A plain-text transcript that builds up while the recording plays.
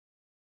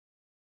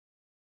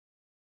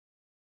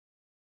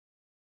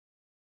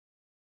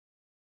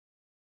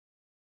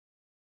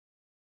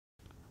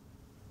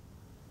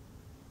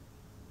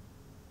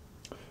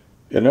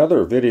In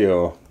another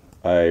video,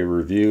 I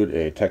reviewed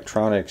a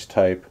Tektronix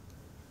Type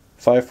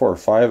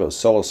 545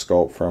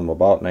 oscilloscope from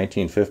about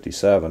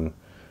 1957,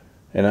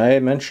 and I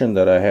mentioned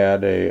that I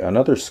had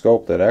another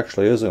scope that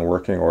actually is in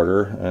working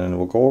order, and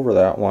we'll go over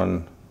that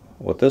one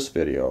with this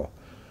video.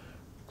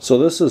 So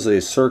this is a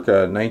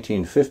circa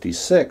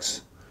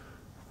 1956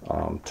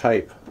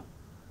 Type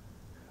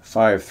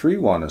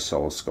 531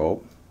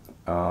 oscilloscope.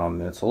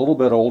 It's a little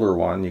bit older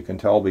one. You can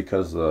tell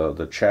because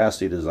the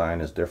chassis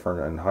design is different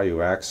and how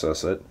you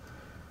access it.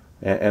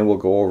 And we'll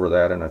go over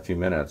that in a few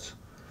minutes.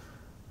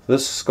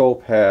 This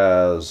scope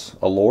has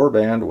a lower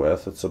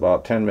bandwidth. It's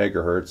about 10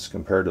 megahertz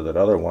compared to that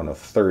other one of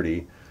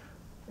 30,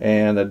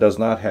 and it does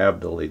not have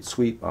delayed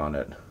sweep on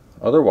it.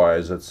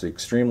 Otherwise, it's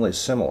extremely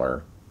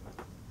similar.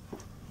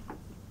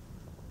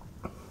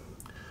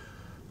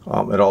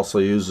 It also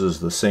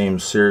uses the same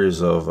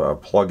series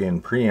of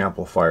plug-in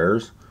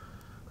preamplifiers.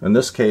 In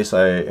this case,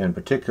 in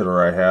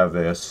particular, I have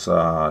this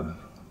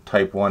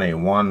Type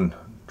 1A1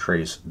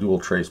 dual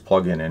trace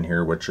plug-in in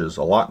here, which is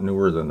a lot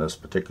newer than this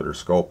particular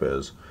scope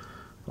is.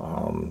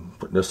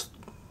 This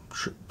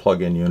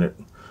plug-in unit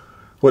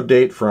would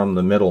date from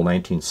the middle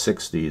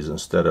 1960s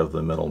instead of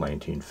the middle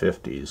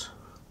 1950s.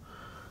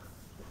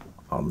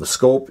 The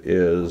scope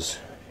is,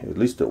 at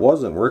least it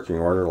was in working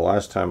order the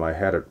last time I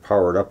had it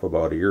powered up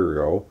about a year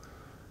ago.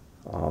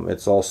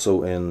 It's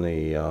also in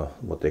the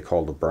what they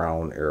call the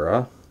brown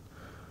era,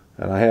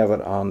 and I have it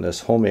on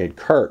this homemade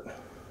cart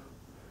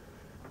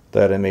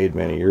that I made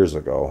many years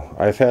ago.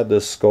 I've had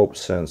this scope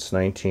since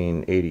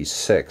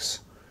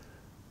 1986,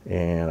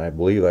 and I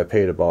believe I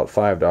paid about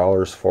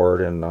 $5 for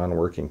it in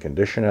non-working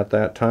condition at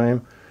that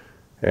time.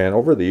 And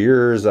over the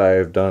years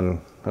I've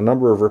done a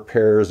number of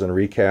repairs and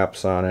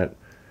recaps on it,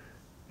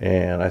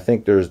 and I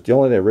think the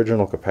only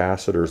original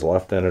capacitors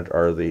left in it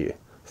are the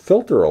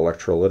filter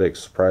electrolytics,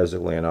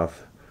 surprisingly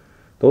enough.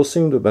 Those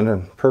seem to have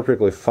been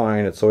perfectly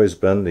fine. It's always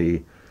been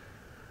the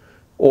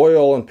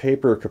oil and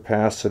paper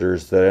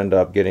capacitors that end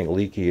up getting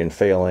leaky and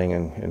failing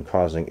and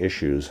causing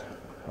issues.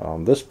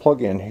 This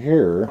plug-in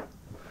here,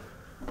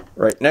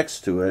 right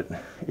next to it,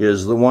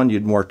 is the one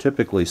you'd more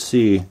typically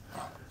see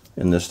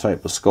in this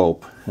type of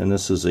scope, and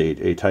this is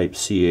a Type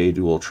CA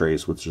dual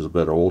trace, which is a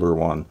bit older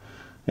one,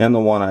 and the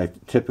one I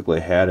typically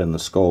had in the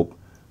scope.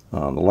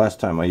 The last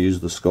time I used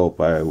the scope,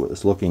 I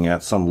was looking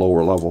at some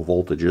lower level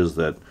voltages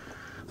that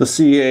the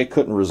CA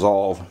couldn't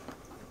resolve.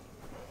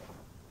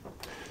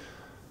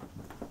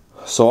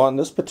 So on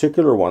this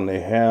particular one,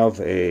 they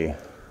have I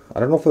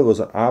don't know if it was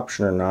an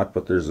option or not,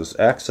 but there's this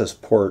access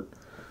port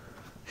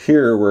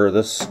here where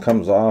this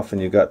comes off,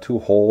 and you've got two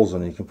holes,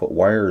 and you can put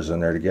wires in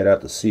there to get at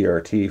the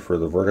CRT for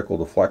the vertical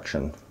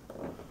deflection.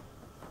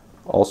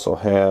 Also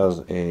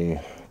has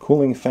a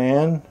cooling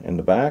fan in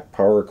the back,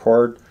 power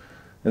cord,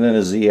 and then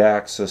a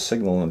Z-axis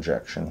signal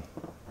injection.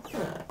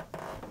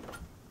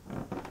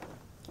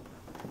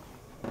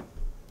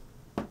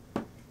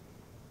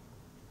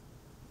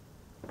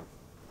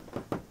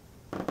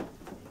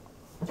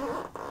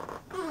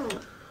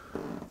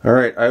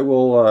 Alright, I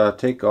will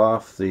take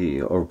off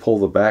or pull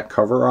the back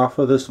cover off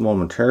of this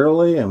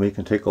momentarily, and we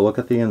can take a look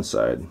at the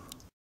inside.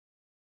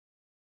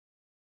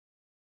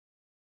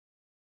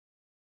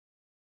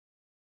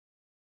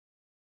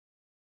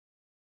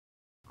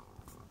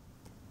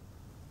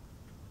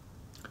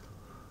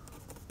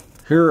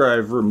 Here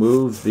I've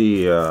removed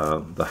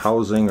the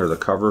housing or the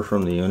cover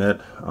from the unit.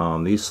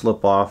 These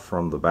slip off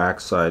from the back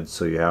side,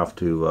 so you have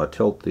to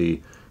tilt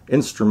the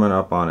instrument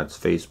up on its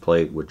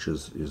faceplate, which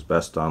is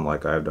best done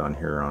like I've done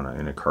here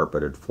in a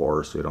carpeted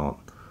floor, so you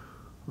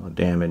don't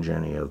damage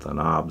any of the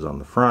knobs on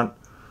the front.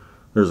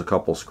 There's a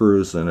couple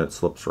screws and it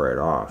slips right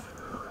off.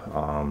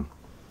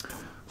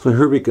 So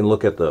here we can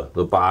look at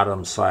the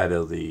bottom side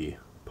of the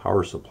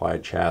power supply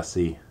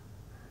chassis,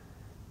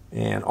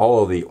 and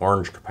all of the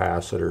orange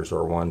capacitors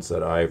are ones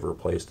that I've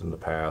replaced in the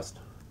past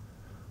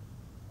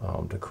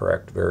to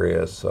correct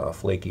various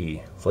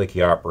flaky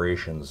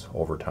operations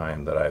over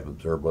time that I've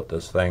observed with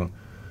this thing.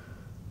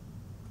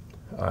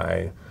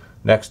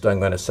 Next I'm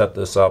going to set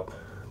this up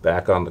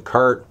back on the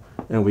cart,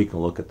 and we can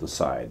look at the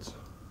sides.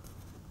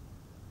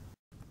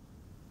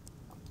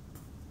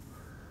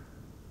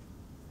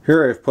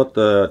 Here I've put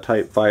the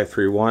Type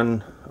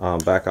 531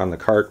 back on the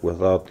cart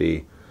without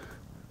the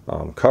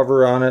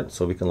cover on it,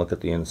 so we can look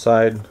at the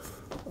inside.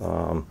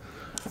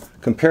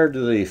 Compared to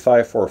the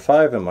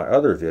 545 in my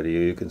other video,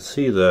 you can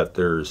see that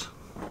there's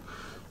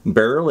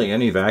barely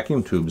any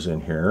vacuum tubes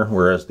in here,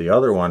 whereas the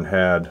other one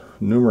had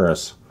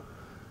numerous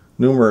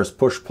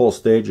push-pull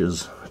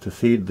stages to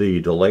feed the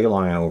delay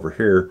line over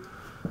here.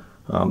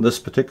 This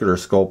particular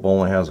scope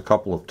only has a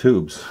couple of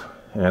tubes,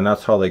 and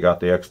that's how they got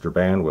the extra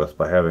bandwidth,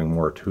 by having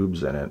more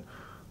tubes in it.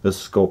 This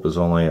scope is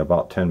only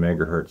about 10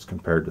 megahertz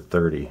compared to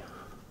 30.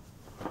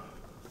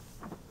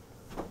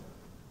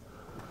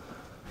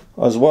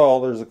 As well,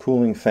 there's a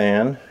cooling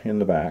fan in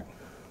the back.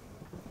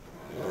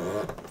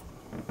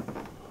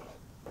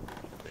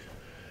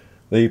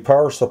 The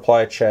power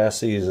supply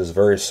chassis is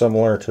very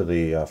similar to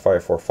the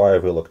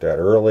 545 we looked at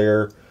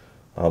earlier.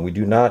 We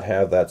do not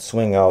have that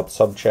swing out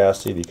sub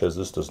chassis because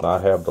this does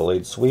not have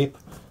delayed sweep,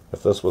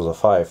 If this was a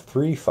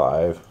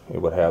 535,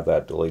 it would have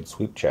that delayed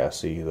sweep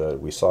chassis that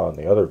we saw in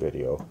the other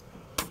video.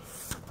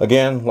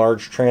 Again,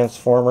 large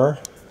transformer.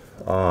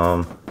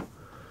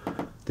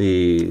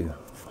 The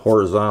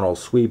horizontal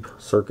sweep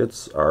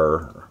circuits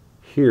are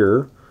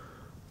here,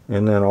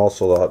 and then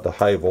also the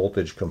high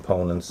voltage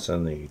components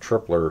and the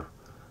tripler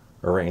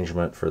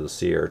arrangement for the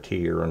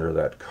CRT are under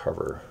that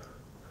cover.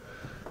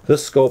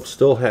 This scope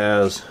still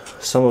has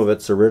some of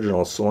its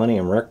original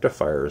selenium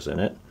rectifiers in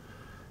it.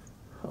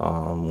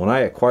 When I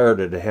acquired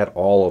it, it had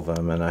all of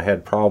them, and I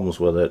had problems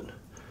with it.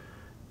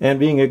 And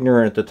being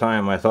ignorant at the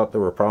time, I thought there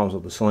were problems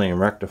with the selenium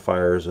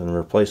rectifiers and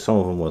replaced some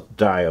of them with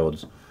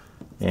diodes.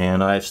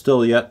 And I've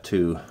still yet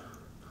to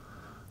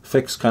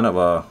fix kind of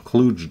a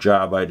kludge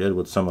job I did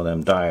with some of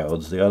them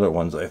diodes. The other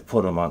ones, I've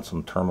put them on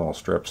some terminal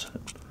strips.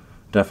 It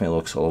definitely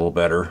looks a little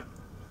better.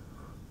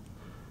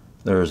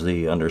 There's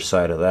the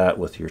underside of that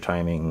with your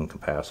timing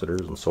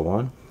capacitors and so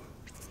on.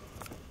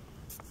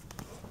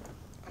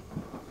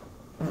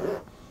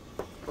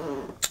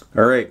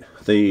 Alright,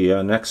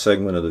 the next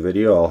segment of the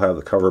video I'll have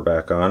the cover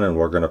back on, and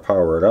we're going to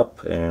power it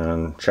up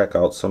and check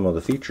out some of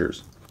the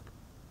features.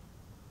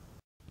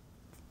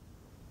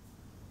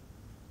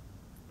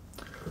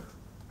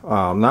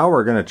 Now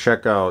we're going to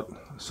check out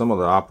some of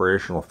the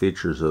operational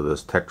features of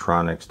this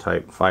Tektronix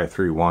Type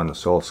 531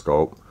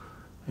 oscilloscope.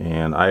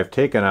 And I've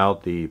taken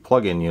out the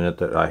plug-in unit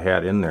that I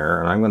had in there,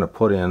 and I'm going to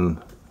put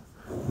in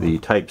the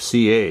Type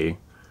CA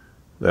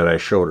that I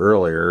showed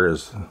earlier,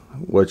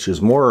 which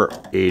is more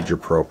age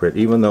appropriate,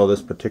 even though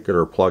this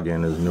particular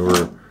plug-in is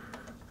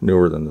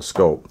newer than the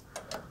scope.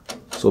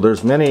 So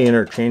there's many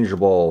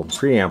interchangeable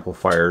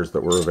preamplifiers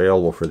that were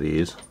available for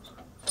these.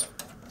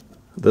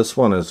 This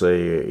one is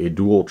a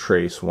dual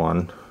trace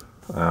one,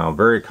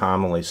 very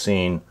commonly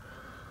seen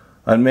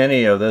on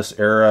many of this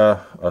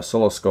era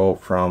oscilloscope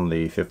from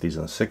the 50s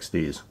and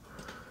 60s.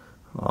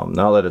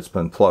 Now that it's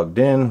been plugged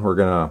in, we're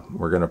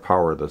gonna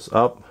power this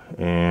up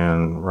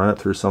and run it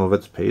through some of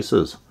its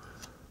paces.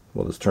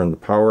 We'll just turn the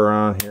power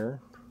on here.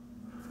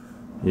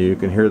 You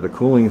can hear the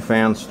cooling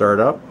fan start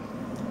up.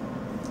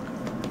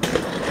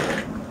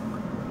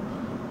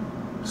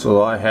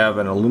 So I have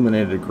an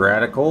illuminated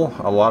gradicle.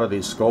 A lot of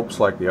these scopes,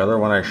 like the other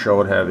one I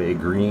showed, have a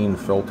green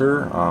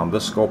filter.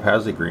 This scope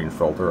has a green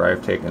filter.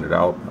 I've taken it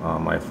out.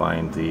 I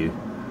find the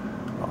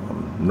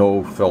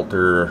no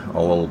filter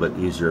a little bit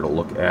easier to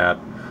look at.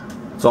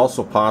 It's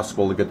also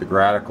possible to get the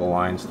gradicle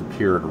lines to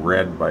appear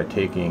red by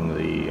taking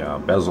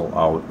the bezel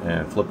out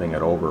and flipping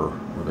it over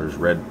where there's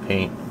red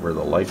paint where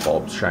the light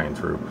bulbs shine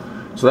through.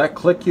 So that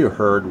click you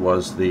heard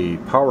was the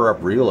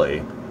power-up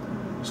relay.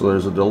 So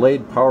there's a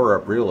delayed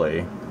power-up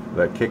relay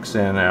that kicks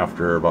in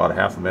after about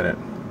half a minute.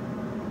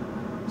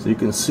 So you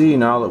can see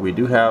now that we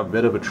do have a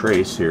bit of a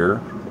trace here.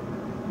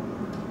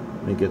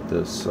 Let me get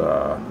this, is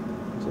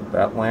it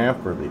that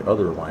lamp or the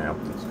other lamp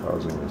that's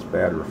causing this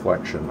bad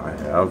reflection I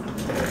have?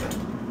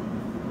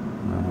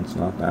 No, it's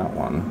not that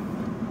one.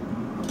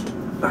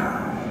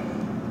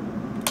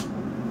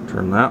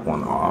 Turn that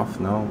one off.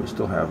 No, we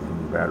still have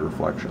bad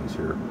reflections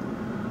here.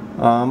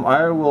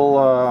 I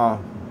will,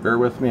 bear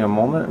with me a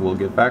moment, we'll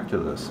get back to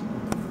this.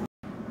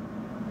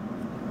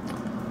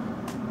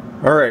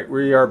 Alright,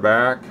 we are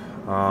back.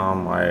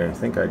 I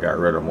think I got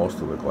rid of most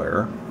of the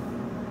glare.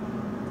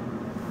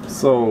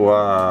 So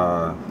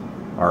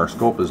our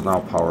scope is now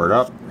powered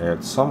up.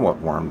 It's somewhat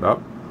warmed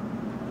up.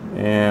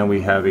 And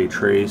we have a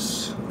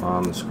trace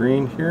on the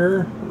screen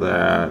here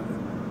that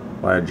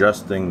by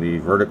adjusting the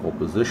vertical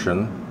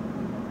position,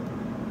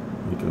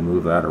 you can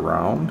move that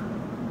around.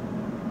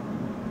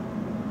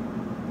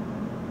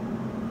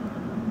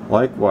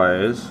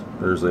 Likewise,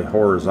 there's a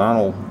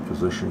horizontal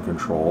position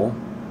control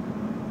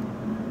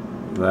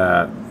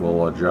that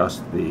will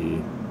adjust the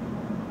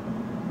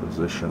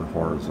position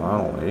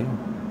horizontally.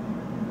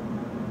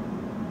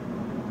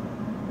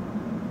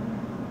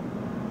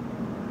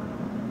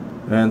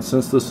 And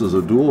since this is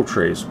a dual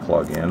trace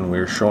plug-in,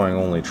 we're showing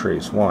only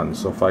trace 1.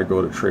 So if I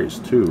go to trace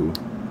 2,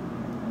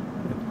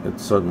 it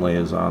suddenly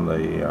is on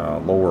the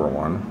lower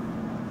one.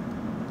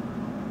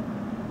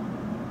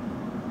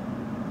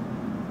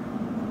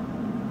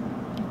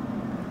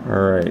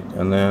 Alright,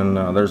 and then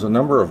there's a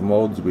number of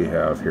modes we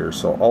have here.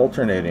 So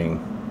alternating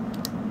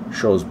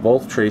shows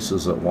both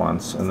traces at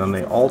once, and then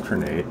they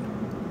alternate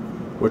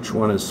which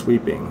one is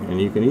sweeping. And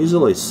you can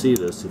easily see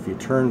this if you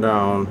turn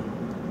down,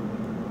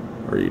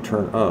 or you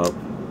turn up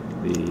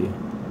the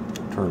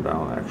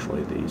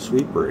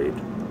sweep rate.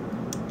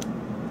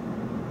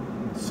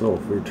 So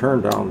if we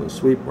turn down the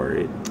sweep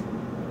rate,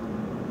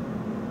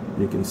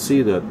 you can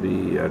see that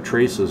the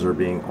traces are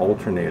being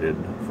alternated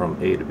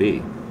from A to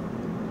B.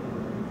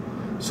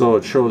 So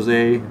it shows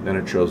A, then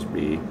it shows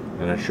B,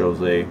 then it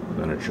shows A,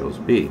 then it shows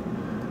B.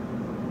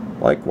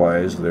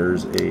 Likewise,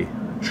 there's a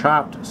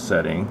chopped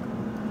setting,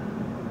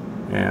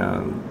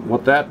 and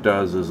what that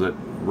does is it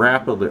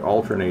rapidly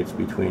alternates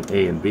between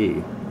A and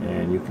B,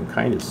 and you can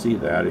kind of see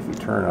that if you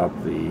turn up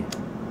the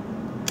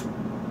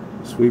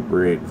sweep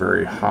rate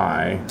very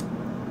high,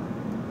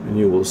 and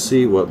you will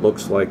see what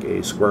looks like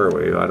a square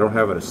wave. I don't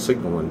have a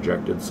signal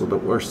injected, so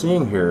what we're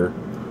seeing here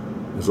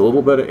There's a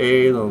little bit of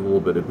A, then a little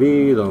bit of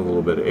B, then a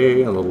little bit of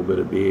A, and a little bit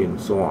of B, and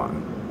so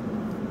on.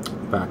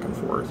 Back and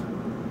forth.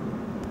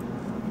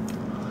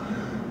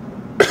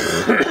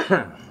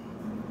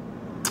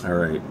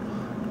 Alright.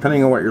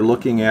 Depending on what you're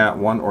looking at,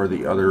 one or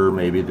the other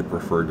may be the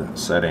preferred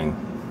setting.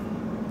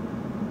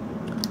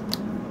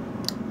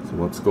 So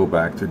let's go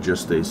back to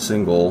just a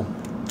single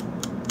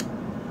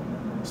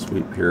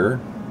sweep here.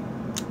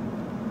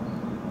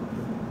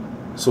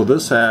 So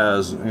this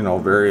has, you know,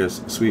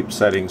 various sweep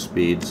setting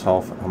speeds, how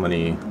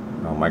many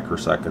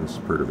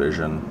microseconds per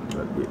division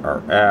that we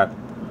are at.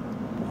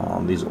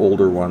 These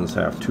older ones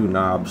have two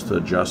knobs to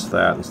adjust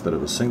that instead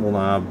of a single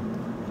knob.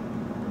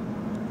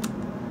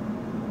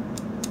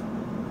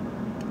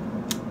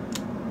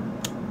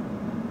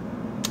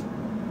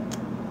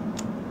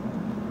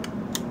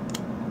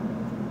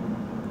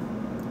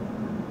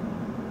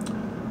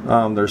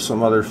 There's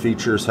some other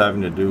features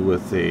having to do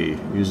with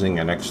using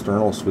an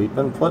external sweep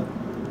input.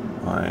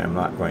 I am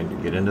not going to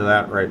get into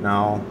that right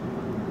now.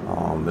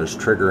 There's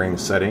triggering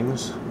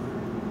settings,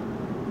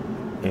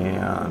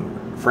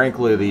 and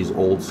frankly these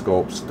old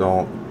scopes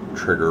don't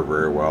trigger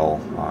very well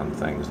on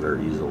things.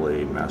 They're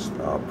easily messed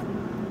up.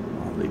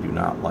 They do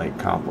not like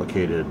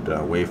complicated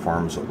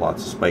waveforms with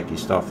lots of spiky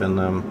stuff in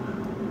them.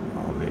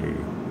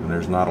 And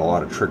there's not a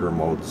lot of trigger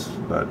modes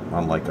that,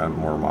 unlike a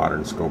more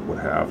modern scope, would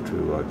have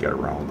to get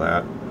around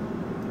that.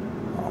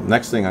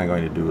 Next thing I'm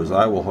going to do is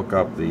I will hook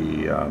up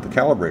the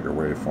Calibrator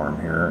Waveform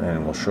here,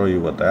 and we'll show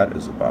you what that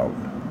is about.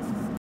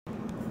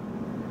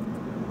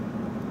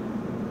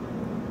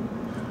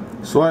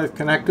 So I've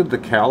connected the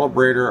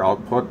calibrator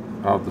output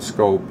of the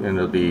scope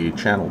into the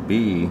channel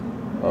B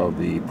of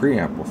the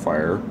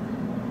preamplifier.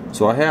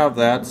 So I have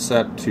that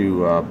set to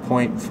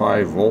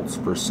 0.5 volts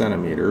per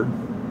centimeter.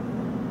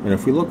 And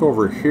if we look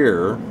over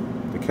here,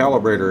 the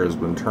calibrator has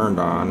been turned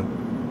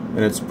on,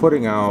 and it's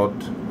putting out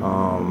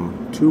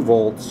 2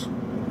 volts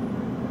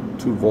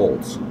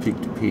peak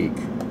to peak.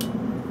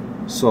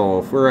 So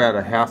if we're at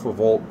a half a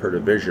volt per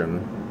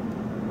division,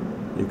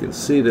 you can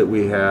see that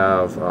we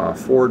have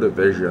 4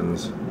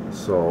 divisions.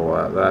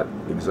 So that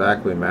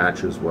exactly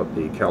matches what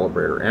the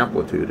calibrator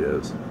amplitude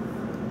is.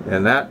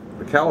 And the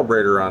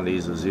calibrator on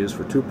these is used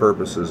for 2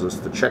 purposes. It's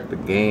to check the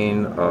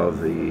gain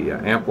of the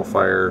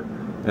amplifier,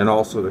 and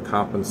also to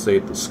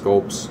compensate the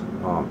scope's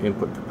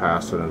input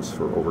capacitance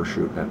for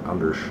overshoot and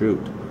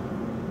undershoot.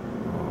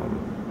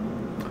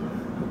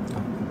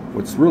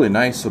 What's really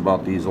nice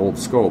about these old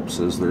scopes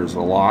is there's a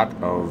lot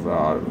of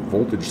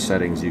voltage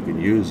settings you can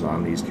use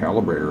on these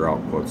calibrator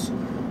outputs.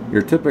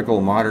 Your typical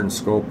modern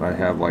scope, I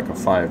have like a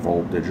 5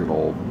 volt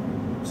digital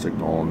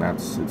signal, and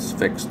it's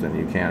fixed and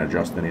you can't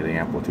adjust any of the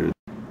amplitude.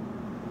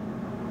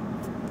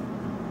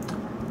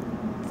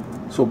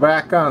 So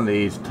back on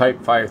these Type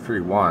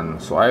 531,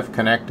 so I've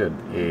connected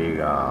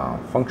a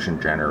function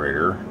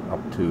generator up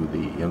to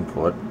the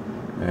input,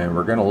 and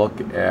we're going to look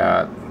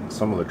at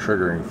some of the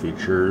triggering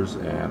features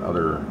and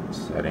other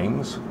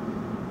settings.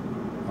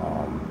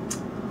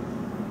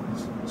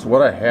 So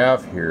what I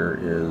have here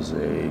is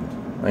a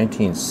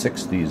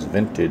 1960s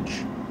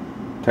vintage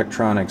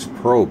Tektronix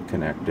probe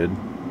connected.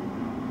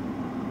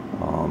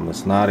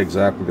 It's not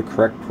exactly the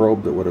correct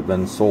probe that would have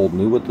been sold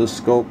new with this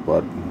scope,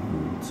 but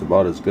it's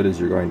about as good as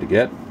you're going to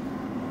get.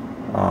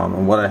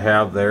 And what I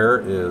have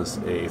there is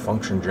a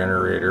function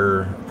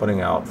generator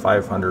putting out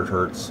 500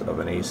 hertz of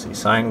an AC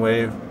sine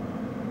wave.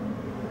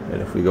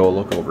 And if we go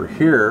look over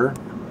here,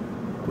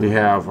 we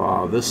have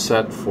this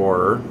set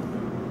for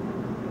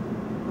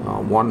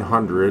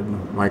 100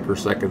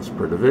 microseconds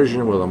per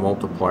division with a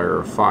multiplier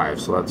of 5.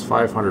 So that's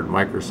 500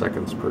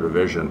 microseconds per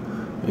division.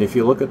 And if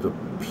you look at the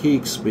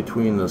peaks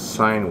between the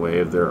sine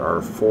wave, there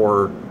are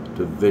 4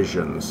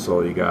 divisions. So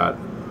you got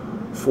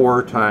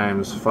 4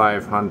 times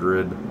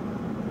 500,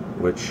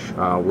 which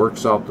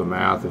works out the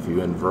math. If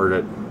you invert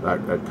it,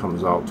 that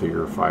comes out to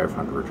your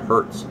 500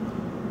 hertz.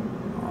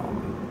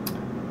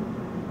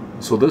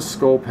 So this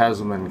scope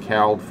hasn't been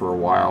caled for a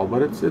while,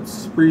 but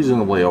it's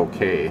reasonably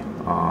okay.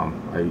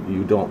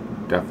 You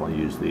don't definitely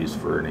use these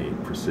for any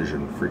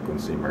precision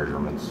frequency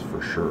measurements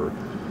for sure.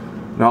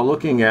 Now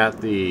looking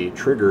at the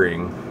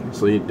triggering,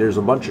 so there's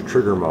a bunch of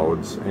trigger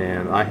modes,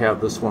 and I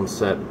have this one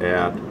set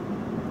at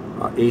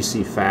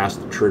AC fast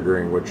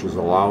triggering, which is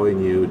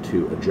allowing you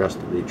to adjust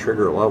the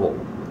trigger level.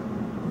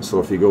 So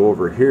if you go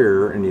over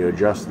here and you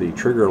adjust the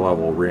trigger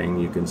level ring,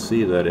 you can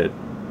see that it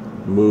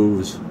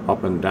moves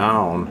up and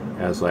down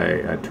as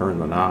I turn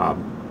the knob.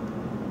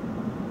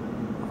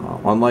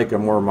 Unlike a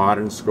more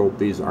modern scope,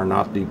 these are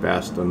not the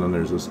best, and then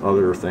there's this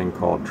other thing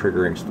called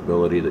triggering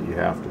stability that you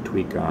have to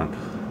tweak on.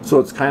 So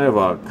it's kind of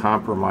a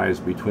compromise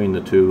between the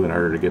two in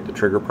order to get the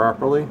trigger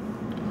properly.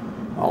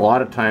 A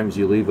lot of times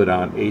you leave it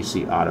on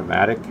AC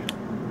automatic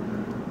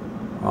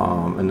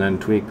and then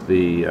tweak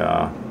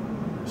the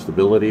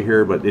stability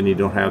here, but then you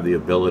don't have the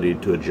ability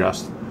to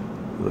adjust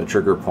the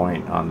trigger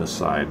point on this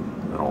side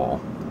at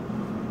all.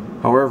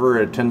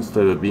 However, it tends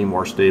to be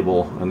more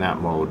stable in that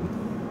mode.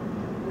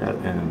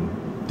 And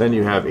then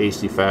you have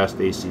AC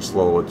fast, AC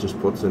slow. It just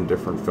puts in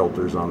different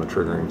filters on the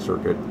triggering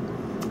circuit.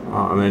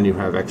 And then you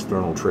have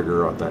external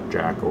trigger at that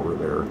jack over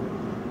there.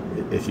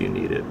 if you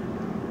need it.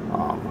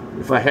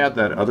 If I had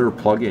that other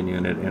plug-in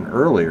unit in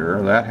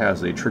earlier, that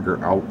has a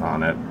trigger out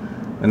on it,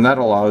 and that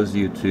allows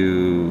you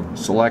to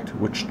select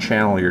which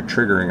channel you're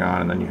triggering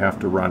on, and then you have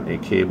to run a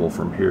cable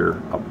from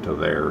here up to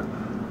there.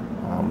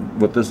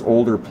 With this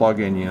older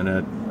plug-in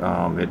unit,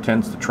 it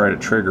tends to try to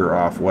trigger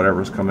off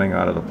whatever's coming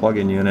out of the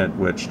plug-in unit,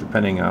 which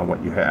depending on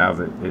what you have,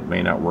 it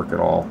may not work at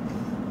all.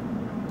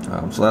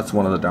 So that's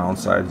one of the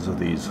downsides of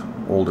these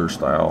older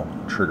style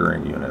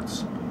triggering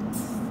units.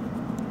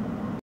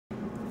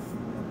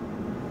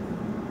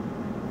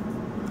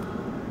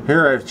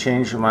 Here I've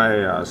changed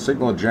my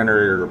signal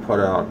generator to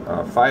put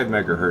out 5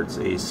 megahertz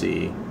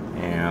AC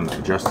and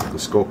adjusted the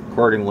scope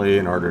accordingly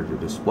in order to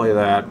display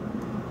that.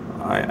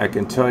 I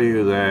can tell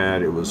you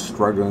that it was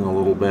struggling a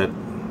little bit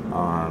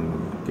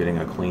on getting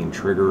a clean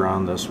trigger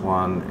on this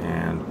one,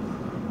 and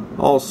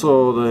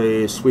also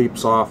the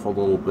sweeps off a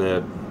little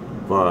bit,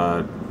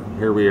 but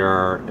here we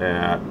are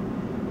at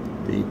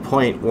the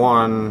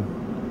 0.1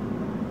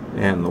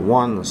 and the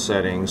 1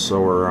 settings,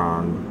 so we're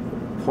on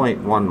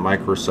 0.1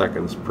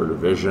 microseconds per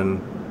division,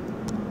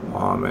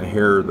 and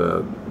here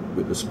the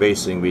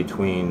spacing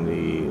between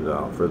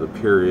for the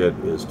period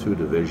is 2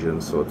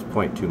 divisions, so it's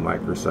 0.2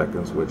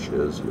 microseconds, which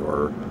is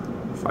your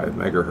 5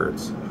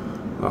 megahertz.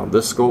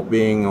 This scope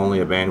being only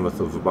a bandwidth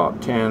of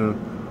about 10,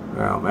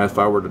 if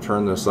I were to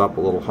turn this up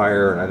a little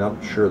higher, and I'm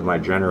not sure that my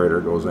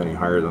generator goes any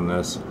higher than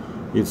this,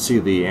 you'd see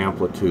the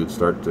amplitude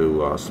start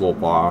to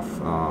slope off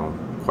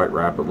quite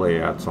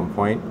rapidly at some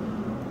point,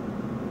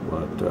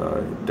 but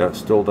it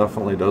still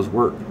definitely does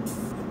work.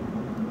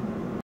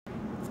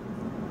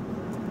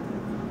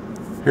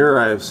 Here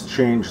I've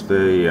changed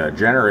the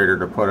generator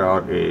to put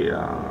out a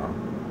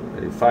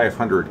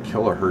 500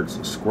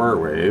 kilohertz square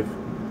wave,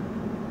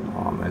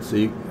 and so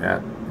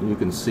you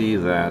can see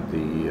that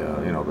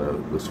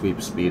the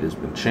sweep speed has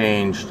been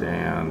changed,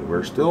 and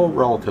we're still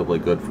relatively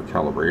good for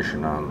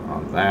calibration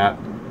on that.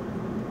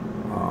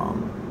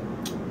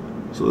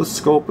 So this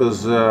scope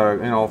is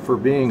for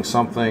being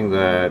something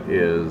that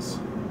is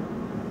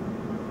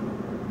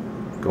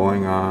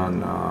going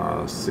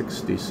on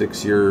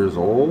 66 years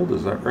old,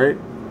 is that right?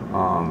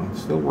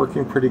 Still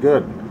working pretty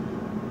good.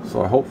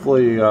 So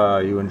hopefully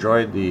you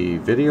enjoyed the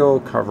video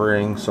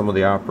covering some of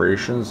the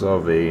operations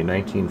of a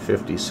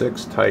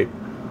 1956 Type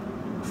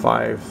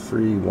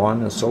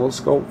 531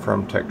 oscilloscope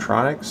from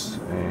Tektronix,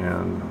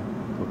 and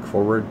look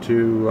forward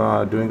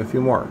to doing a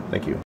few more.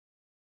 Thank you.